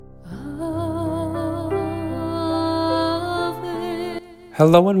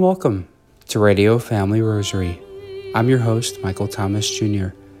Hello and welcome to Radio Family Rosary. I'm your host, Michael Thomas Jr.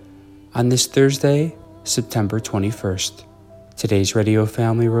 On this Thursday, September 21st, today's Radio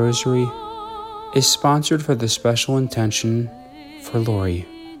Family Rosary is sponsored for the special intention for Lori.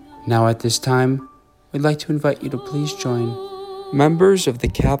 Now at this time, we'd like to invite you to please join members of the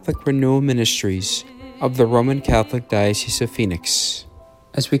Catholic Renewal Ministries of the Roman Catholic Diocese of Phoenix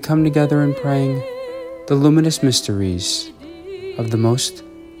as we come together in praying the luminous mysteries of the Most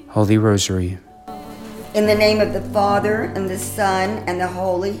Holy Rosary. In the name of the Father, and the Son, and the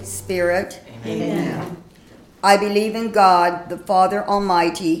Holy Spirit. Amen. I believe in God, the Father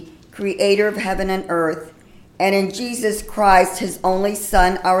Almighty, creator of heaven and earth, and in Jesus Christ, his only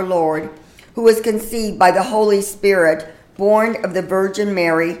Son, our Lord, who was conceived by the Holy Spirit, born of the Virgin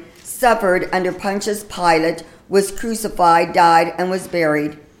Mary, suffered under Pontius Pilate, was crucified, died, and was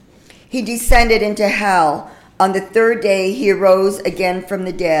buried. He descended into hell. On the third day he arose again from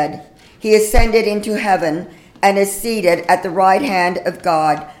the dead. He ascended into heaven and is seated at the right hand of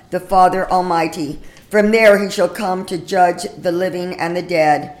God, the Father Almighty. From there he shall come to judge the living and the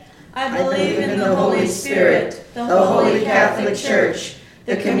dead. I believe in the Holy Spirit, the Holy Catholic Church,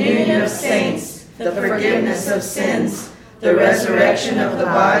 the communion of saints, the forgiveness of sins, the resurrection of the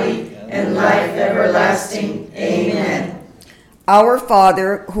body, and life everlasting. Amen. Our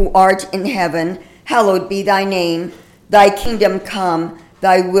Father, who art in heaven, hallowed be thy name. Thy kingdom come,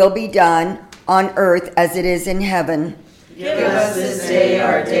 thy will be done, on earth as it is in heaven. Give us this day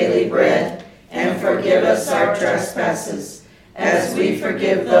our daily bread, and forgive us our trespasses, as we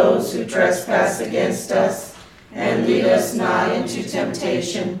forgive those who trespass against us. And lead us not into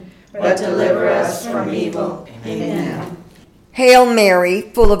temptation, but deliver us from evil. Amen. Hail Mary,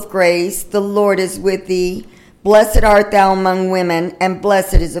 full of grace, the Lord is with thee. Blessed art thou among women, and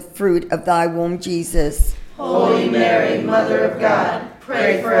blessed is the fruit of thy womb, Jesus. Holy Mary, Mother of God,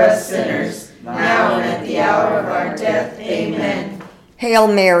 pray for us sinners, now and at the hour of our death. Amen. Hail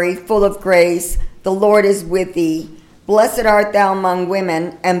Mary, full of grace, the Lord is with thee. Blessed art thou among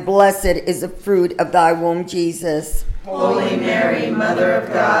women, and blessed is the fruit of thy womb, Jesus. Holy Mary, Mother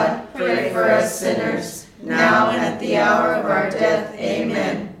of God, pray for us sinners, now and at the hour of our death.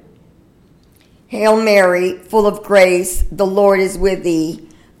 Amen. Hail Mary, full of grace, the Lord is with thee.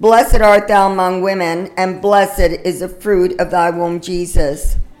 Blessed art thou among women, and blessed is the fruit of thy womb,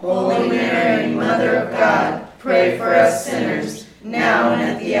 Jesus. Holy Mary, Mother of God, pray for us sinners, now and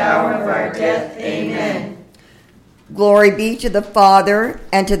at the hour of our death. Amen. Glory be to the Father,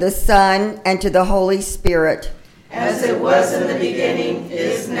 and to the Son, and to the Holy Spirit. As it was in the beginning,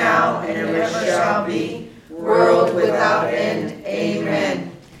 is now, and ever shall be, world without end. Amen.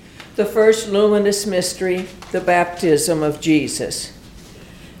 The first luminous mystery, the baptism of Jesus.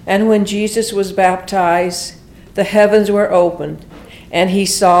 And when Jesus was baptized, the heavens were opened, and he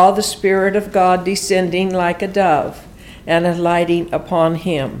saw the Spirit of God descending like a dove and alighting upon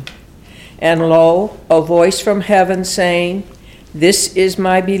him. And lo, a voice from heaven saying, "This is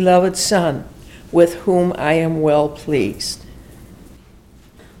my beloved Son, with whom I am well pleased."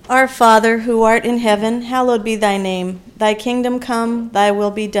 Our Father, who art in heaven, hallowed be thy name. Thy kingdom come, thy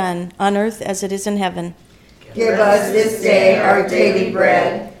will be done, on earth as it is in heaven. Give us this day our daily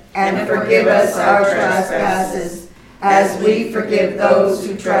bread, and forgive us our trespasses, as we forgive those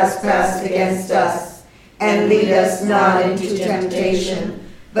who trespass against us. And lead us not into temptation,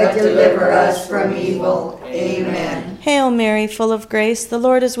 but deliver us from evil. Amen. Hail Mary, full of grace, the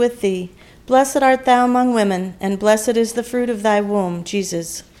Lord is with thee. Blessed art thou among women, and blessed is the fruit of thy womb,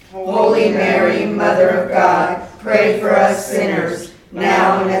 Jesus. Holy Mary, Mother of God, pray for us sinners,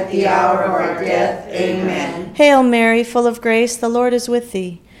 now and at the hour of our death. Amen. Hail Mary, full of grace, the Lord is with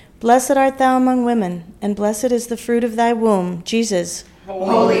thee. Blessed art thou among women, and blessed is the fruit of thy womb, Jesus.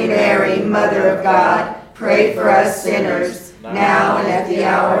 Holy Mary, Mother of God, pray for us sinners, now and at the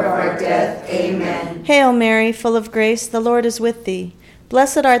hour of our death. Amen. Hail Mary, full of grace, the Lord is with thee.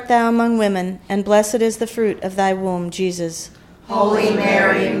 Blessed art thou among women, and blessed is the fruit of thy womb, Jesus. Holy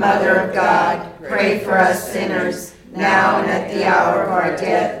Mary, Mother of God, pray for us sinners, now and at the hour of our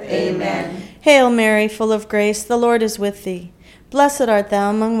death. Amen. Hail Mary, full of grace, the Lord is with thee. Blessed art thou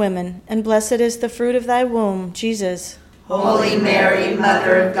among women, and blessed is the fruit of thy womb, Jesus. Holy Mary,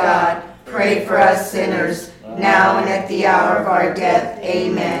 Mother of God, pray for us sinners, now and at the hour of our death.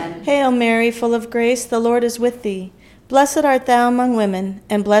 Amen. Hail Mary, full of grace, the Lord is with thee. Blessed art thou among women,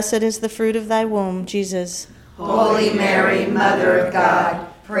 and blessed is the fruit of thy womb, Jesus. Holy Mary, Mother of God,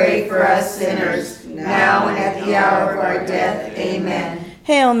 pray for us sinners, now and at the hour of our death. Amen.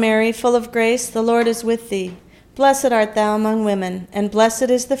 Hail Mary, full of grace, the Lord is with thee. Blessed art thou among women, and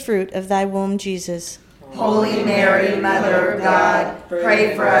blessed is the fruit of thy womb, Jesus. Holy Mary, Mother of God,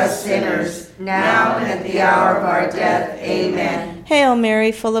 pray for us sinners, now and at the hour of our death. Amen. Hail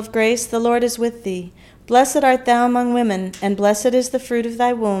Mary, full of grace, the Lord is with thee. Blessed art thou among women, and blessed is the fruit of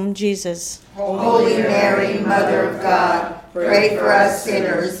thy womb, Jesus. Holy Mary, Mother of God, pray for us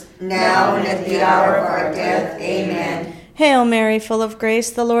sinners, now and at the hour of our death. Amen. Hail Mary, full of grace,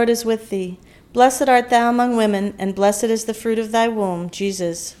 the Lord is with thee. Blessed art thou among women, and blessed is the fruit of thy womb,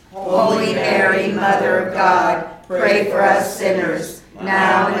 Jesus. Holy Mary, Mother of God, pray for us sinners,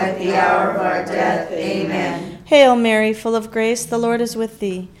 now and at the hour of our death. Amen. Hail Mary, full of grace, the Lord is with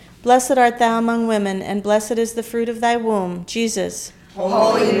thee. Blessed art thou among women, and blessed is the fruit of thy womb, Jesus.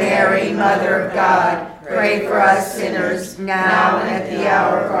 Holy Mary, Mother of God, pray for us sinners, now and at the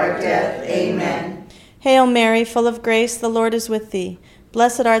hour of our death. Amen. Hail Mary, full of grace, the Lord is with thee.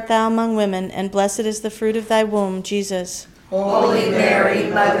 Blessed art thou among women, and blessed is the fruit of thy womb, Jesus. Holy Mary,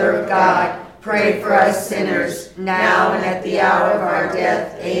 Mother of God, pray for us sinners, now and at the hour of our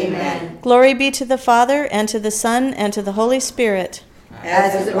death. Amen. Glory be to the Father, and to the Son, and to the Holy Spirit.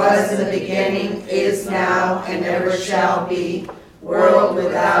 As it was in the beginning, is now, and ever shall be, world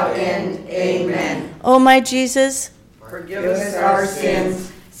without end. Amen. O my Jesus, Forgive us our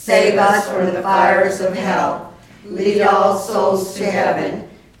sins, save us from the fires of hell, lead all souls to heaven,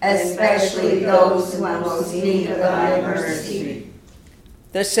 especially those who most need of thy mercy.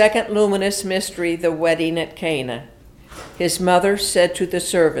 The second luminous mystery, the wedding at Cana. His mother said to the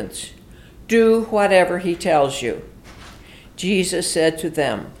servants, "Do whatever he tells you." Jesus said to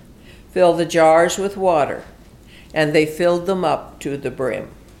them, "Fill the jars with water," and they filled them up to the brim.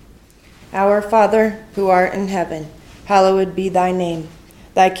 Our Father, who art in heaven, hallowed be thy name.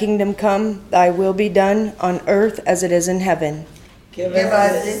 Thy kingdom come, thy will be done, on earth as it is in heaven. Give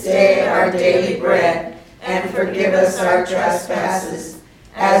us this day our daily bread, and forgive us our trespasses,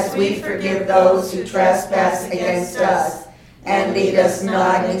 as we forgive those who trespass against us. And lead us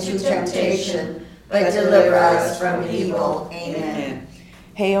not into temptation, but deliver us from evil. Amen.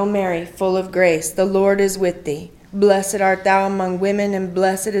 Hail Mary, full of grace, the Lord is with thee. Blessed art thou among women, and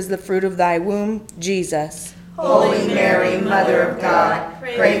blessed is the fruit of thy womb, Jesus. Holy Mary, Mother of God,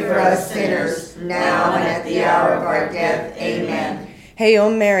 pray for us sinners, now and at the hour of our death. Amen. Hail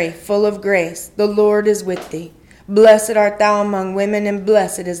Mary, full of grace, the Lord is with thee. Blessed art thou among women, and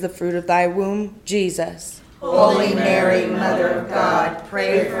blessed is the fruit of thy womb, Jesus. Holy Mary, Mother of God,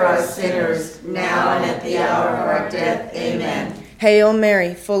 pray for us sinners, now and at the hour of our death. Amen. Hail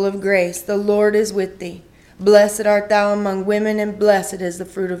Mary, full of grace, the Lord is with thee. Blessed art thou among women, and blessed is the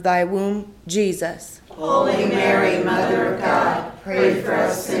fruit of thy womb, Jesus. Holy Mary, Mother of God, pray for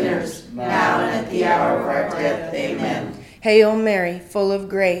us sinners, now and at the hour of our death. Amen. Hail Mary, full of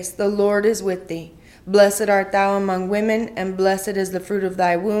grace, the Lord is with thee. Blessed art thou among women, and blessed is the fruit of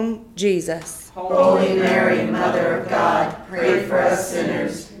thy womb, Jesus. Holy Mary, Mother of God, pray for us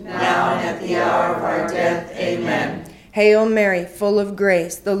sinners, now and at the hour of our death. Amen. Hail Mary, full of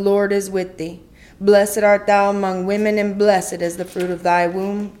grace, the Lord is with thee. Blessed art thou among women, and blessed is the fruit of thy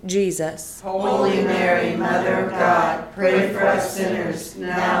womb, Jesus. Holy Mary, Mother of God, pray for us sinners,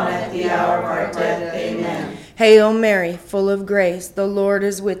 now and at the hour of our death. Amen. Hail Mary, full of grace, the Lord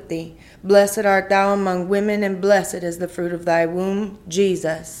is with thee. Blessed art thou among women, and blessed is the fruit of thy womb,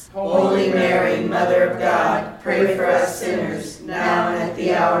 Jesus. Holy Mary, Mother of God, pray for us sinners, now and at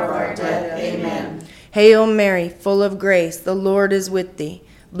the hour of our death. Amen. Hail Mary, full of grace, the Lord is with thee.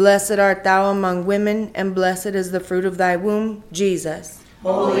 Blessed art thou among women, and blessed is the fruit of thy womb, Jesus.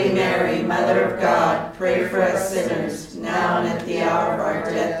 Holy Mary, Mother of God, pray for us sinners, now and at the hour of our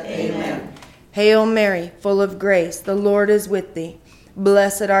death. Amen. Hail Mary, full of grace, the Lord is with thee.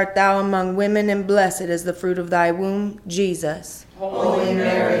 Blessed art thou among women, and blessed is the fruit of thy womb, Jesus. Holy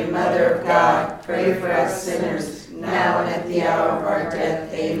Mary, Mother of God, pray for us sinners, now and at the hour of our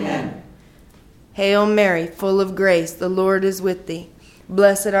death. Amen. Hail Mary, full of grace, the Lord is with thee.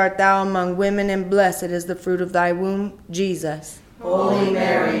 Blessed art thou among women, and blessed is the fruit of thy womb, Jesus. Holy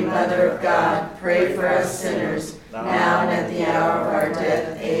Mary, Mother of God, pray for us sinners, now and at the hour of our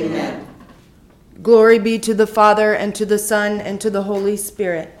death. Amen. Glory be to the Father, and to the Son, and to the Holy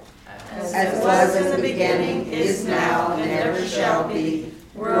Spirit. As it was in the beginning, is now, and ever shall be,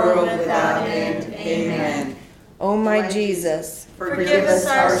 world without end. Amen. O my Jesus, forgive us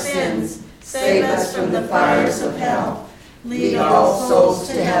our sins, save us from the fires of hell, lead all souls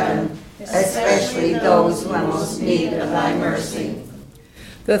to heaven, especially those who most need of thy mercy.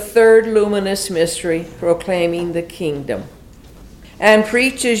 The third luminous mystery, proclaiming the kingdom. And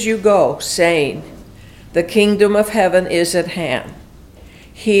preach as you go, saying, "The kingdom of heaven is at hand.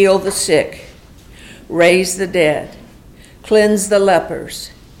 Heal the sick, raise the dead, cleanse the lepers,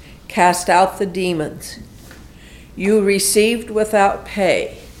 cast out the demons. You received without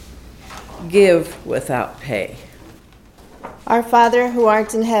pay, give without pay. Our Father, who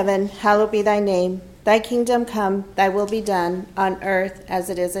art in heaven, hallowed be thy name. Thy kingdom come, thy will be done, on earth as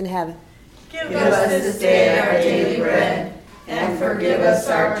it is in heaven. Give us this day our daily bread, and forgive us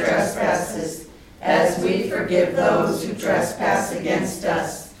our trespasses, as we forgive those who trespass against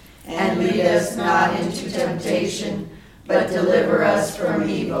us. And lead us not into temptation, but deliver us from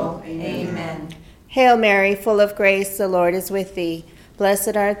evil. Amen. Hail Mary, full of grace, the Lord is with thee.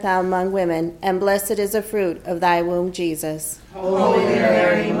 Blessed art thou among women, and blessed is the fruit of thy womb, Jesus. Holy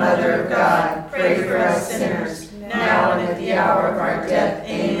Mary, Mother of God, pray for us sinners, now and at the hour of our death.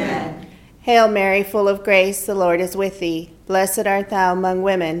 Amen. Hail Mary, full of grace, the Lord is with thee. Blessed art thou among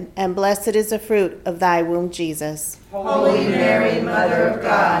women, and blessed is the fruit of thy womb, Jesus. Holy Mary, Mother of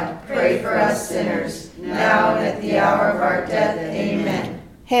God, pray for us sinners, now and at the hour of our death. Amen.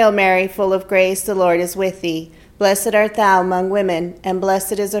 Hail Mary, full of grace, the Lord is with thee. Blessed art thou among women, and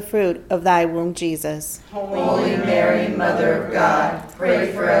blessed is the fruit of thy womb, Jesus. Holy Mary, Mother of God,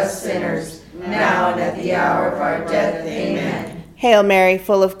 pray for us sinners, now and at the hour of our death. Amen. Hail Mary,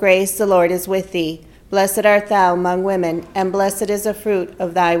 full of grace, the Lord is with thee. Blessed art thou among women, and blessed is the fruit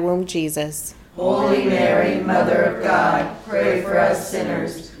of thy womb, Jesus. Holy Mary, Mother of God, pray for us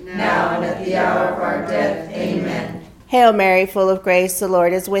sinners, now and at the hour of our death. Amen. Hail Mary, full of grace, the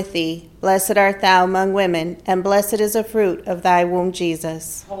Lord is with thee. Blessed art thou among women, and blessed is the fruit of thy womb,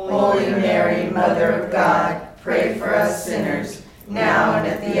 Jesus. Holy Mary, Mother of God, pray for us sinners, now and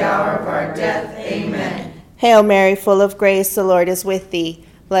at the hour of our death. Amen. Hail Mary, full of grace, the Lord is with thee.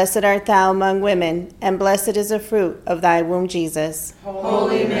 Blessed art thou among women, and blessed is the fruit of thy womb, Jesus.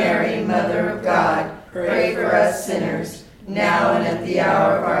 Holy Mary, Mother of God, pray for us sinners, now and at the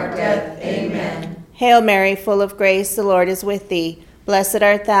hour of our death. Amen. Hail Mary, full of grace, the Lord is with thee. Blessed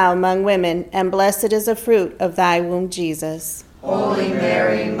art thou among women, and blessed is the fruit of thy womb, Jesus. Holy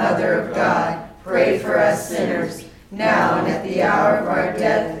Mary, Mother of God, pray for us sinners, now and at the hour of our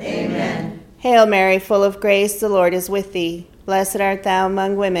death. Amen. Hail Mary, full of grace, the Lord is with thee. Blessed art thou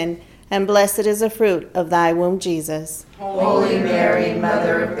among women, and blessed is the fruit of thy womb, Jesus. Holy Mary,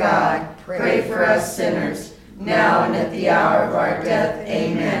 Mother of God, pray for us sinners, now and at the hour of our death.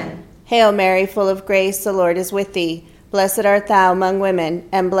 Amen. Hail Mary, full of grace, the Lord is with thee. Blessed art thou among women,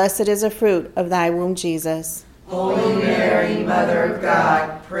 and blessed is the fruit of thy womb, Jesus. Holy Mary, Mother of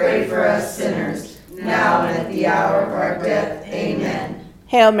God, pray for us sinners, now and at the hour of our death. Amen.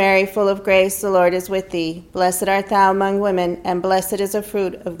 Hail Mary, full of grace, the Lord is with thee. Blessed art thou among women, and blessed is the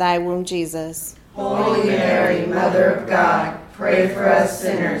fruit of thy womb, Jesus. Holy Mary, Mother of God, pray for us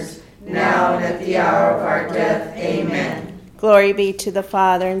sinners, now and at the hour of our death. Amen. Glory be to the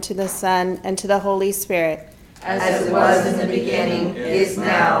Father, and to the Son, and to the Holy Spirit. As it was in the beginning, is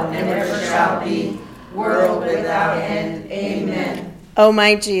now, and ever shall be, world without end. Amen. O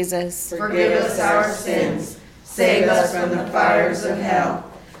my Jesus, forgive us our sins, save us from the fires of hell,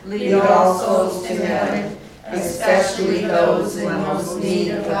 lead all souls to heaven, especially those in most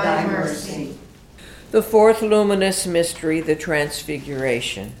need of thy mercy. The fourth luminous mystery, the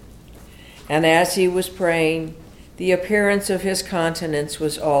Transfiguration. And as he was praying, the appearance of his countenance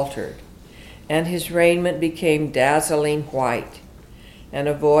was altered, and his raiment became dazzling white. And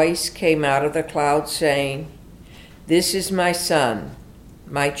a voice came out of the cloud saying, "This is my Son,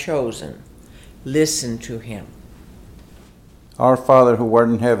 my chosen. Listen to him." Our Father, who art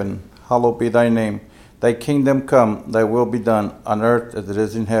in heaven, hallowed be thy name. Thy kingdom come, thy will be done, on earth as it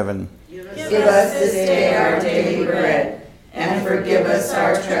is in heaven. Give us this day our daily bread, and forgive us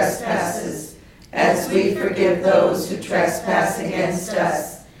our trespasses, as we forgive those who trespass against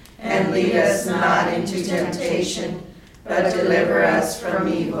us. And lead us not into temptation, but deliver us from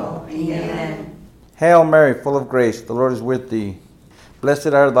evil. Amen. Hail Mary, full of grace, the Lord is with thee.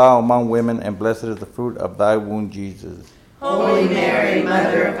 Blessed art thou among women, and blessed is the fruit of thy womb, Jesus. Holy Mary,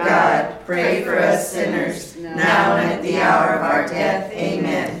 Mother of God, pray for us sinners, now and at the hour of our death.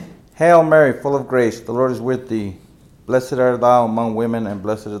 Amen. Hail Mary, full of grace, the Lord is with thee. Blessed art thou among women, and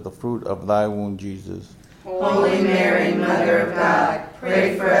blessed is the fruit of thy womb, Jesus. Holy Mary, Mother of God,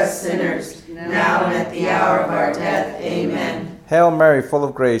 pray for us sinners, now and at the hour of our death. Amen. Hail Mary, full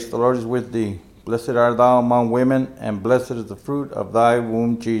of grace, the Lord is with thee. Blessed art thou among women, and blessed is the fruit of thy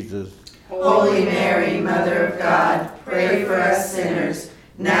womb, Jesus. Holy Mary, Mother of God, pray for us sinners,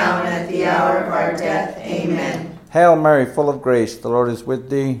 now and at the hour of our death. Amen. Hail Mary, full of grace, the Lord is with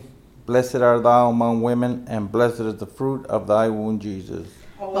thee. Blessed art thou among women, and blessed is the fruit of thy womb, Jesus.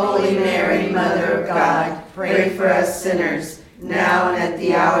 Holy Mary, Mother of God, pray for us sinners, now and at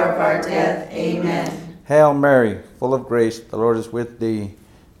the hour of our death. Amen. Hail Mary, full of grace, the Lord is with thee.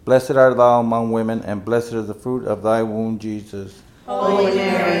 Blessed art thou among women, and blessed is the fruit of thy womb, Jesus. Holy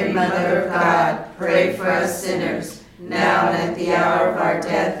Mary, Mother of God, pray for us sinners, now and at the hour of our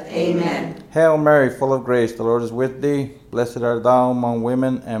death. Amen. Hail Mary, full of grace, the Lord is with thee. Blessed art thou among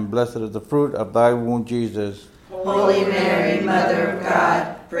women, and blessed is the fruit of thy womb, Jesus. Holy Mary, Mother of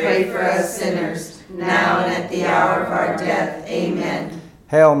God, pray for us sinners, now and at the hour of our death. Amen.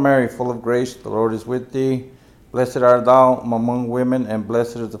 Hail Mary, full of grace, the Lord is with thee. Blessed art thou among women, and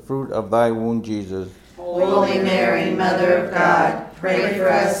blessed is the fruit of thy womb, Jesus. Holy Mary, Mother of God, pray for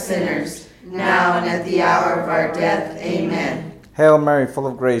us sinners, now and at the hour of our death. Amen. Hail Mary, full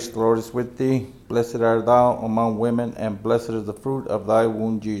of grace, the Lord is with thee. Blessed art thou among women, and blessed is the fruit of thy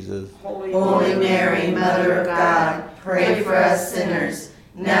womb, Jesus. Holy Mary, Mother of God, pray for us sinners,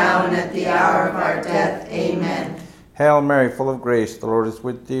 now and at the hour of our death. Amen. Hail Mary, full of grace, the Lord is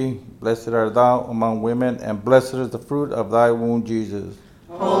with thee. Blessed art thou among women, and blessed is the fruit of thy womb, Jesus.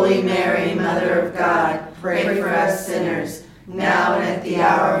 Holy Mary, Mother of God, pray for us sinners, now and at the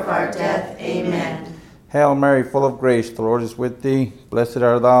hour of our death. Amen. Hail Mary, full of grace, the Lord is with thee. Blessed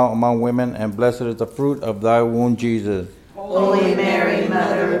art thou among women, and blessed is the fruit of thy womb, Jesus. Holy Mary,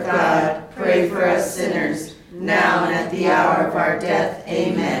 Mother of God, pray for us sinners, now and at the hour of our death.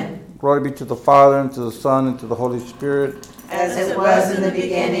 Amen. Glory be to the Father, and to the Son, and to the Holy Spirit. As it was in the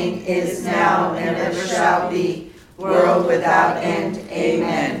beginning, is now, and ever shall be, world without end.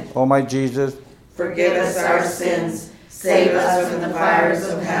 Amen. O my Jesus, forgive us our sins, save us from the fires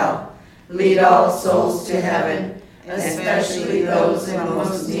of hell. Lead all souls to heaven, especially those in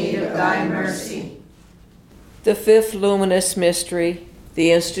most need of thy mercy. The fifth luminous mystery,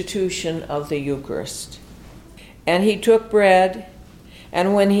 the institution of the Eucharist. And he took bread,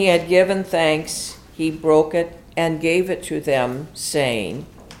 and when he had given thanks, he broke it and gave it to them, saying,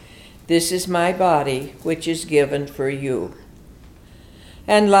 "This is my body, which is given for you."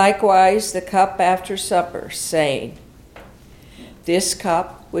 And likewise the cup after supper, saying, "This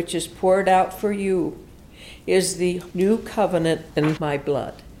cup, which is poured out for you, is the new covenant in my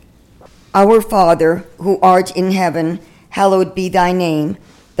blood." Our Father, who art in heaven, hallowed be thy name.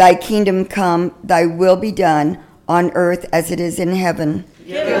 Thy kingdom come, thy will be done, on earth as it is in heaven.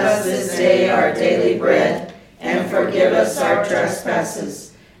 Give us this day our daily bread, and forgive us our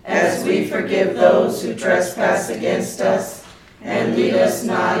trespasses, as we forgive those who trespass against us. And lead us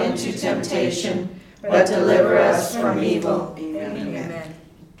not into temptation, but deliver us from evil. Amen.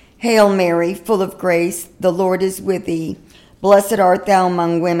 Hail Mary, full of grace, the Lord is with thee. Blessed art thou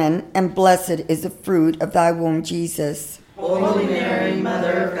among women, and blessed is the fruit of thy womb, Jesus. Holy Mary,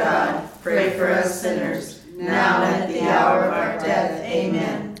 Mother of God, pray for us sinners, now and at the hour of our death.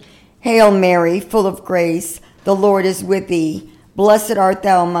 Amen. Hail Mary, full of grace, the Lord is with thee. Blessed art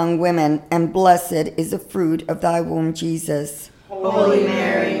thou among women, and blessed is the fruit of thy womb, Jesus. Holy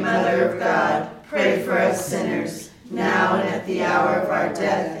Mary, Mother of God, pray for us sinners, now and at the hour of our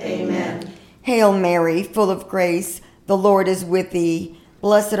death. Amen. Hail Mary, full of grace, the Lord is with thee.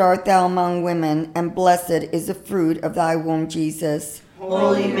 Blessed art thou among women, and blessed is the fruit of thy womb, Jesus.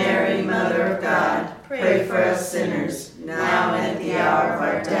 Holy Mary, Mother of God, pray for us sinners, now and at the hour of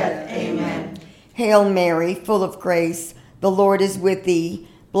our death. Amen. Hail Mary, full of grace, the Lord is with thee.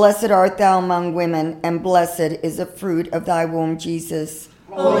 Blessed art thou among women, and blessed is the fruit of thy womb, Jesus.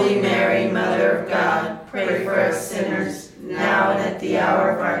 Holy Mary, Mother of God, pray for us sinners, now and at the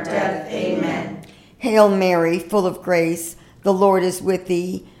hour of our death. Amen. Hail Mary, full of grace, the Lord is with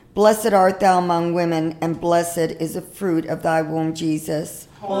thee. Blessed art thou among women, and blessed is the fruit of thy womb, Jesus.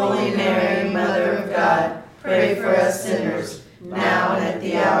 Holy Mary, Mother of God, pray for us sinners, now and at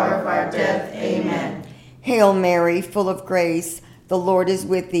the hour of our death. Amen. Hail Mary, full of grace, the Lord is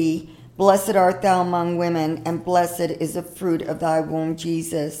with thee. Blessed art thou among women, and blessed is the fruit of thy womb,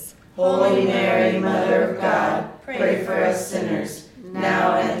 Jesus. Holy Mary, Mother of God, pray for us sinners,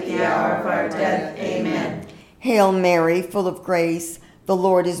 now and at the hour of our death. Amen. Hail Mary, full of grace, the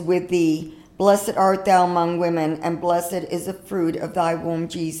Lord is with thee. Blessed art thou among women, and blessed is the fruit of thy womb,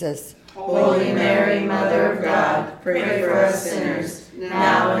 Jesus. Holy Mary, Mother of God, pray for us sinners,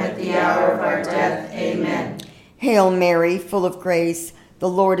 now and at the hour of our death. Amen. Hail Mary, full of grace, the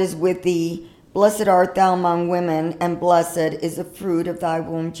Lord is with thee. Blessed art thou among women, and blessed is the fruit of thy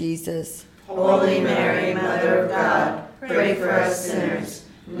womb, Jesus. Holy Mary, Mother of God, pray for us sinners,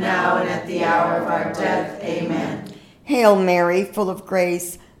 now and at the hour of our death. Amen. Hail Mary, full of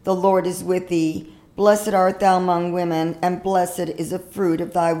grace, the Lord is with thee. Blessed art thou among women, and blessed is the fruit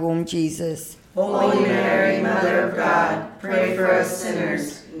of thy womb, Jesus. Holy Mary, Mother of God, pray for us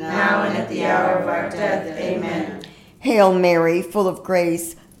sinners, now and at the hour of our death. Amen. Hail Mary, full of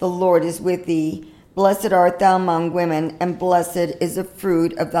grace, the Lord is with thee. Blessed art thou among women, and blessed is the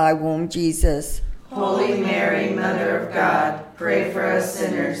fruit of thy womb, Jesus. Holy Mary, Mother of God, pray for us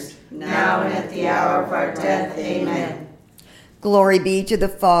sinners, now and at the hour of our death. Amen. Glory be to the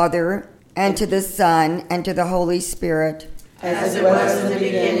Father, and to the Son, and to the Holy Spirit. As it was in the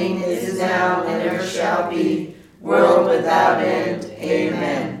beginning, is now, and ever shall be, world without end.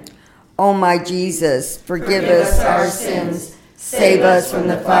 Amen. O my Jesus, forgive us our sins, save us from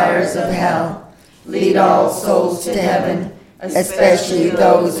the fires of hell, lead all souls to heaven, especially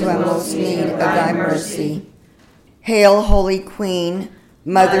those who have most need of thy mercy. Hail, Holy Queen,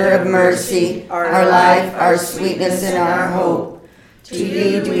 Mother of mercy, our life, our sweetness, and our hope. To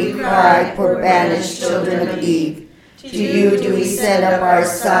you do we cry, poor banished children of Eve. To you do we send up our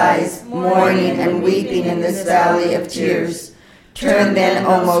sighs, mourning and weeping in this valley of tears. Turn then,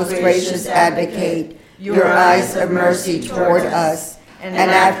 O most gracious Advocate, your eyes of mercy toward us, and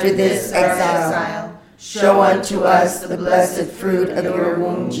after this exile, show unto us the blessed fruit of your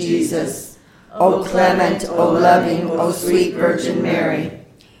womb, Jesus. O clement, O loving, O sweet Virgin Mary.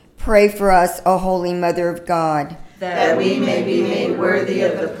 Pray for us, O Holy Mother of God, that we may be made worthy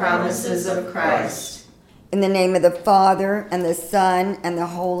of the promises of Christ. In the name of the Father, and the Son, and the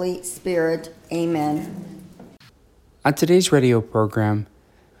Holy Spirit. Amen. On today's radio program,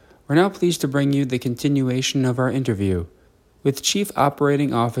 we're now pleased to bring you the continuation of our interview with Chief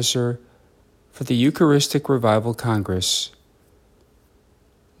Operating Officer for the Eucharistic Revival Congress,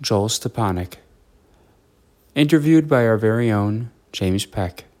 Joel Stepanek, interviewed by our very own James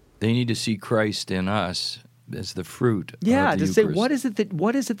Peck. They need to see Christ in us as the fruit of the to Eucharist. say, what is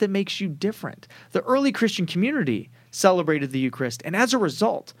it that makes you different? The early Christian community celebrated the Eucharist, and as a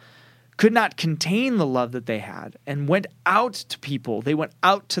result, could not contain the love that they had and went out to people. They went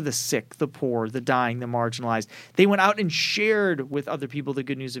out to the sick, the poor, the dying, the marginalized. They went out and shared with other people the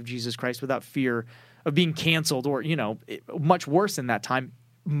good news of Jesus Christ without fear of being canceled or, much worse in that time,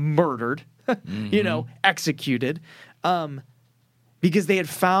 murdered, executed, because they had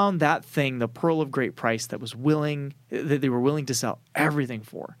found that thing, the pearl of great price that they were willing to sell everything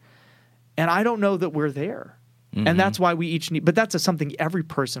for. And I don't know that we're there. Mm-hmm. And that's why we each need, but that's something every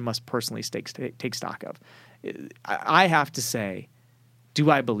person must personally take stock of. I have to say,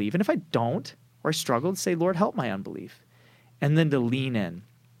 do I believe? And if I don't, or I struggle, to say, Lord, help my unbelief. And then to lean in.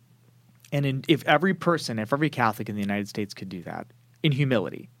 And if every Catholic in the United States could do that in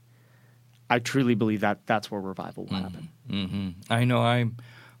humility, I truly believe that that's where revival will happen. Mm-hmm. I know I'm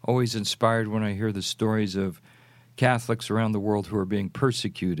always inspired when I hear the stories of Catholics around the world who are being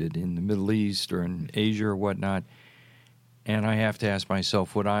persecuted in the Middle East or in Asia or whatnot, and I have to ask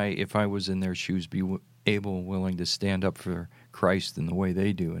myself, would I, if I was in their shoes, be willing to stand up for Christ in the way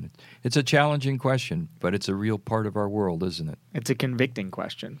they do? And it's a challenging question, but it's a real part of our world, isn't it? It's a convicting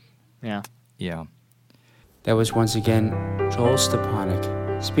question. Yeah. Yeah. That was once again Joel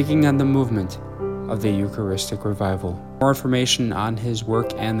Stepanek speaking on the movement of the Eucharistic Revival. More information on his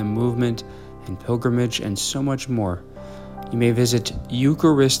work and the movement and pilgrimage and so much more, you may visit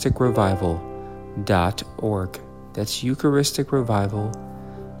eucharisticrevival.org. That's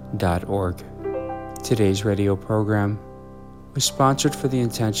eucharisticrevival.org. Today's radio program was sponsored for the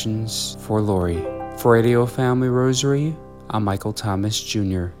intentions for Lori. For Radio Family Rosary, I'm Michael Thomas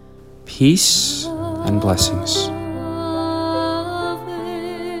Jr. Peace and blessings.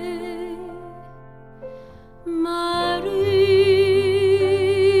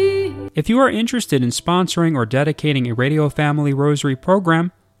 If you are interested in sponsoring or dedicating a Radio Family Rosary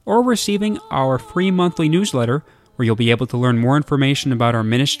program or receiving our free monthly newsletter where you'll be able to learn more information about our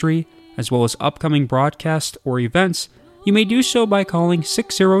ministry as well as upcoming broadcasts or events, you may do so by calling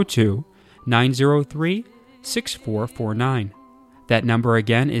 602-903-6449. That number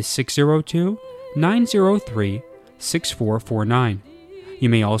again is 602-903-6449. You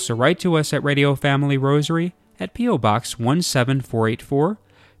may also write to us at Radio Family Rosary at P.O. Box 17484,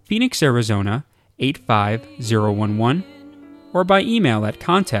 Phoenix, Arizona 85011, or by email at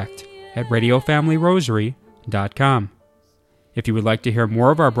contact@radiofamilyrosary.com. If you would like to hear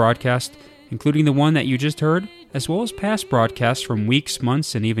more of our broadcast, including the one that you just heard, as well as past broadcasts from weeks,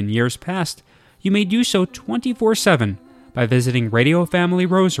 months, and even years past, you may do so 24/7 by visiting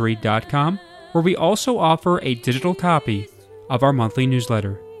radiofamilyrosary.com, where we also offer a digital copy of our monthly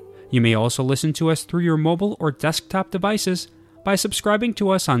newsletter. You may also listen to us through your mobile or desktop devices by subscribing to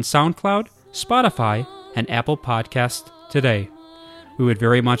us on SoundCloud, Spotify, and Apple Podcasts today. We would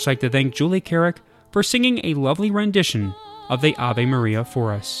very much like to thank Julie Carrick for singing a lovely rendition of the Ave Maria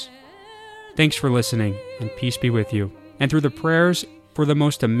for us. Thanks for listening, and peace be with you. And through the prayers for the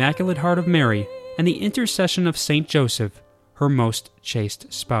most immaculate heart of Mary and the intercession of Saint Joseph, her most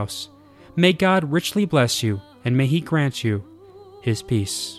chaste spouse, May God richly bless you, and may He grant you His peace.